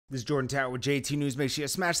This is Jordan Tower with JT News. Make sure you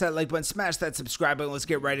smash that like button, smash that subscribe button. Let's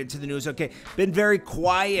get right into the news. Okay, been very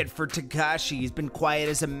quiet for Tekashi. He's been quiet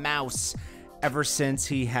as a mouse ever since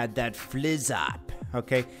he had that Flizzop.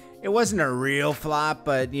 Okay, it wasn't a real flop,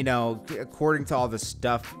 but you know, according to all the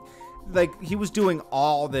stuff, like he was doing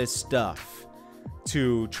all this stuff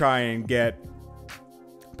to try and get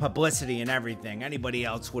publicity and everything. Anybody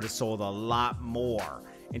else would have sold a lot more.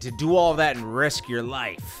 And to do all that and risk your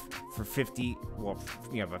life for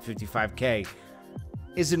 55K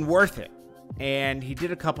isn't worth it. And he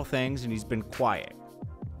did a couple things and he's been quiet.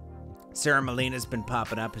 Sarah Molina's been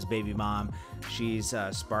popping up, his baby mom. She's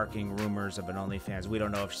sparking rumors of an OnlyFans. We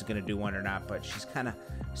don't know if she's going to do one or not, but she's kind of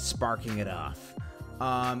sparking it off.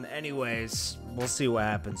 Anyways, we'll see what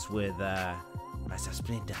happens with Masa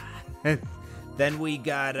Splinter. Then we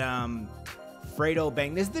got Fredo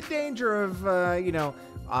bang. There's the danger of,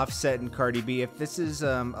 Offset and Cardi B. If this is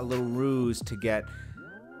a little ruse to get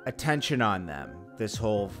attention on them, this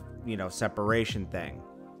whole, separation thing,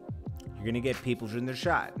 you're going to get people shooting their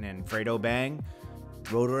shot. And then Fredo Bang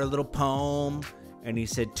wrote her a little poem, and he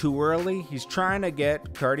said too early. He's trying to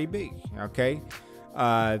get Cardi B, okay?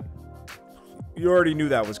 You already knew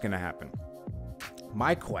that was going to happen.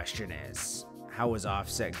 My question is, how is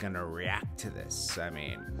Offset going to react to this? I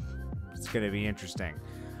mean, it's going to be interesting.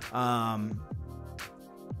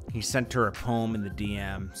 He sent her a poem in the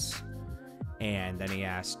DMs, and then he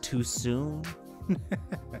asked, too soon?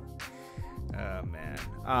 Oh, man.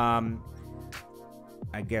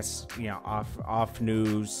 I guess, off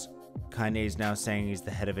news, Kanye's now saying he's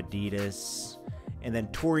the head of Adidas. And then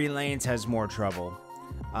Tory Lanez has more trouble.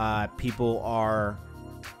 People are...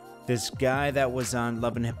 This guy that was on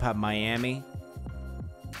Love and Hip Hop Miami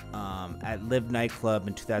at Live nightclub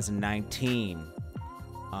in 2019,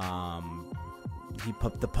 he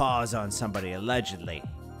put the paws on somebody allegedly,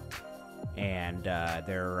 and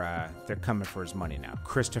they're coming for his money now.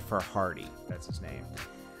 Christopher Hardy, that's his name.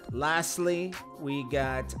 Lastly, we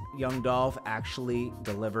got young Dolph actually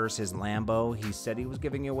delivers his Lambo. He said he was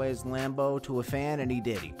giving away his Lambo to a fan, and he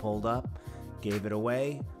did. He pulled up, gave it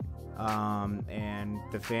away, and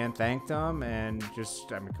the fan thanked him, and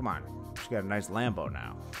come on. She's got a nice Lambo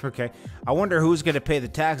now. Okay. I wonder who's going to pay the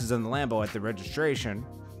taxes on the Lambo at the registration,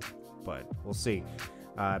 but we'll see.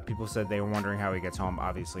 People said they were wondering how he gets home.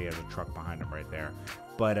 Obviously, he has a truck behind him right there.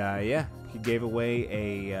 But, yeah, he gave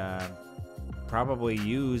away a probably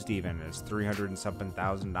used even as $300 and something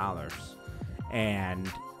thousand.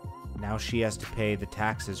 And now she has to pay the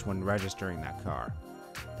taxes when registering that car.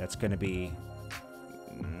 That's going to be...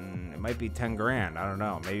 it might be 10 grand. I don't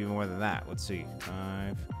know. Maybe more than that. Let's see.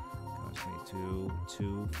 5, 22,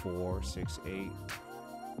 2, 4, 6, 8.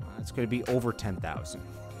 It's going to be over 10,000.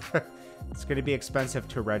 It's going to be expensive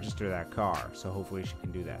to register that car. So hopefully she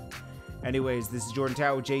can do that. Anyways, this is Jordan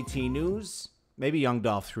Tower with JT News. Maybe Young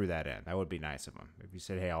Dolph threw that in. That would be nice of him. If he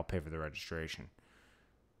said, hey, I'll pay for the registration.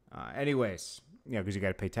 Anyways, because you got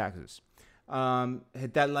to pay taxes.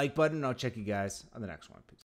 Hit that like button, and I'll check you guys on the next one. Peace.